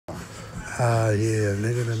Ah, yeah,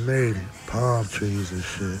 nigga done made it. Palm trees and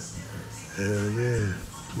shit. Hell yeah.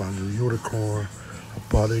 My new unicorn. I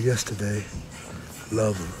bought it yesterday.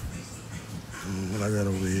 Love her. What I got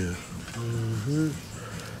over here?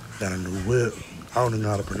 Got a new whip. I don't even know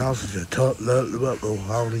how to pronounce it yet. I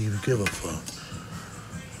don't even give a fuck.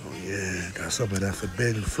 Oh yeah, got some of that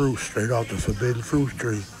forbidden fruit straight off the forbidden fruit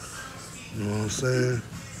tree. You know what I'm saying?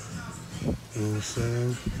 You know what I'm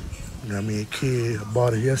saying? Got me a kid. I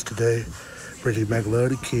bought it yesterday. Pretty Mac love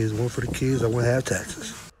the kids. One for the kids. I wouldn't have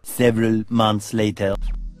taxes. Several months later.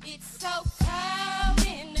 It's so cold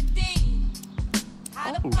in the deep.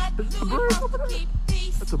 How the fuck do you want to keep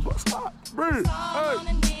peace? That's a bus stop. Bridge. All on a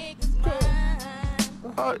nigga's mind.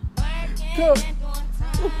 Working and doing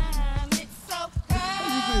time. It's so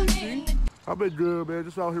cold in the I've been good, man.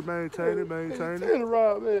 Just out here maintaining. Taking a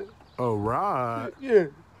ride, man. A ride? Yeah.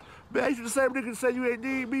 Man, you the same nigga say you ain't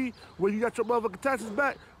need me when you got your motherfucking taxes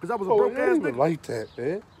back, because I was a broke ass nigga. Like that,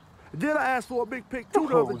 man. And then I asked for a big pic too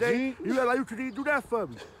the other day. You act like you could do that for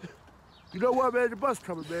me. You know what, man? The bus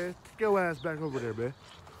coming, man. Take your ass back over there, man.